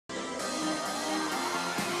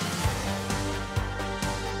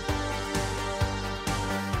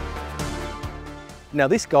Now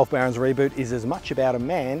this Golf Barons Reboot is as much about a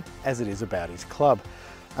man as it is about his club.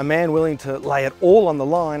 A man willing to lay it all on the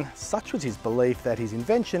line, such was his belief that his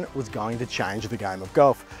invention was going to change the game of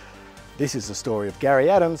golf. This is the story of Gary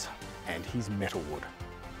Adams and his metalwood.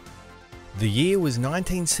 The year was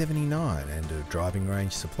 1979 and a driving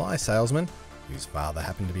range supply salesman, whose father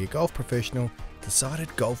happened to be a golf professional,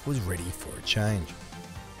 decided golf was ready for a change.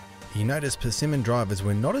 He noticed persimmon drivers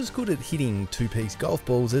were not as good at hitting two-piece golf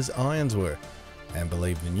balls as irons were, and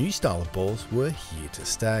believed the new style of balls were here to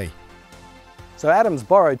stay. So Adams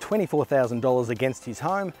borrowed $24,000 against his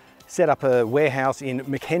home, set up a warehouse in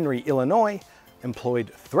McHenry, Illinois,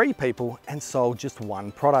 employed 3 people and sold just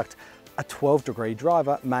one product, a 12-degree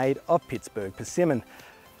driver made of Pittsburgh persimmon.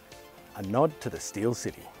 A nod to the Steel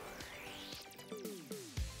City.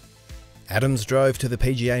 Adams drove to the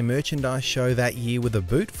PGA Merchandise Show that year with a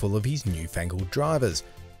boot full of his newfangled drivers.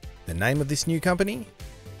 The name of this new company?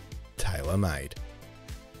 TaylorMade.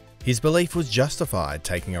 His belief was justified,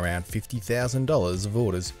 taking around $50,000 of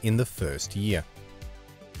orders in the first year.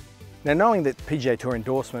 Now, knowing that PGA Tour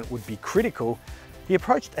endorsement would be critical, he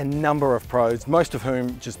approached a number of pros, most of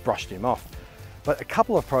whom just brushed him off. But a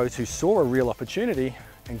couple of pros who saw a real opportunity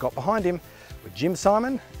and got behind him were Jim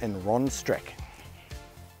Simon and Ron Streck.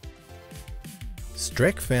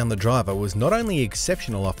 Streck found the driver was not only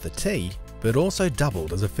exceptional off the tee, but also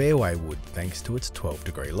doubled as a fairway wood thanks to its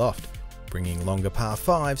 12-degree loft, bringing longer par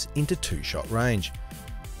 5s into 2-shot range.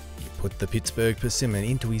 He put the Pittsburgh persimmon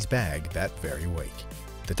into his bag that very week.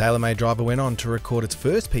 The TaylorMade driver went on to record its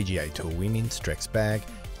first PGA Tour win in Streck's bag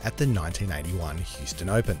at the 1981 Houston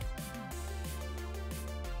Open.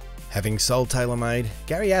 Having sold TaylorMade,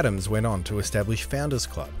 Gary Adams went on to establish Founders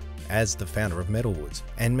Club as the founder of Metalwoods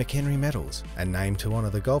and McHenry Metals, a name to honour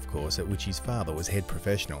the golf course at which his father was head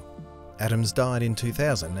professional. Adams died in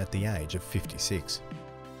 2000 at the age of 56.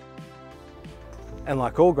 And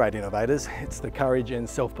like all great innovators, it's the courage and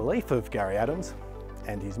self-belief of Gary Adams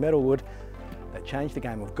and his metalwood that changed the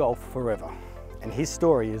game of golf forever. And his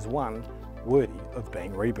story is one worthy of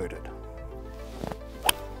being rebooted.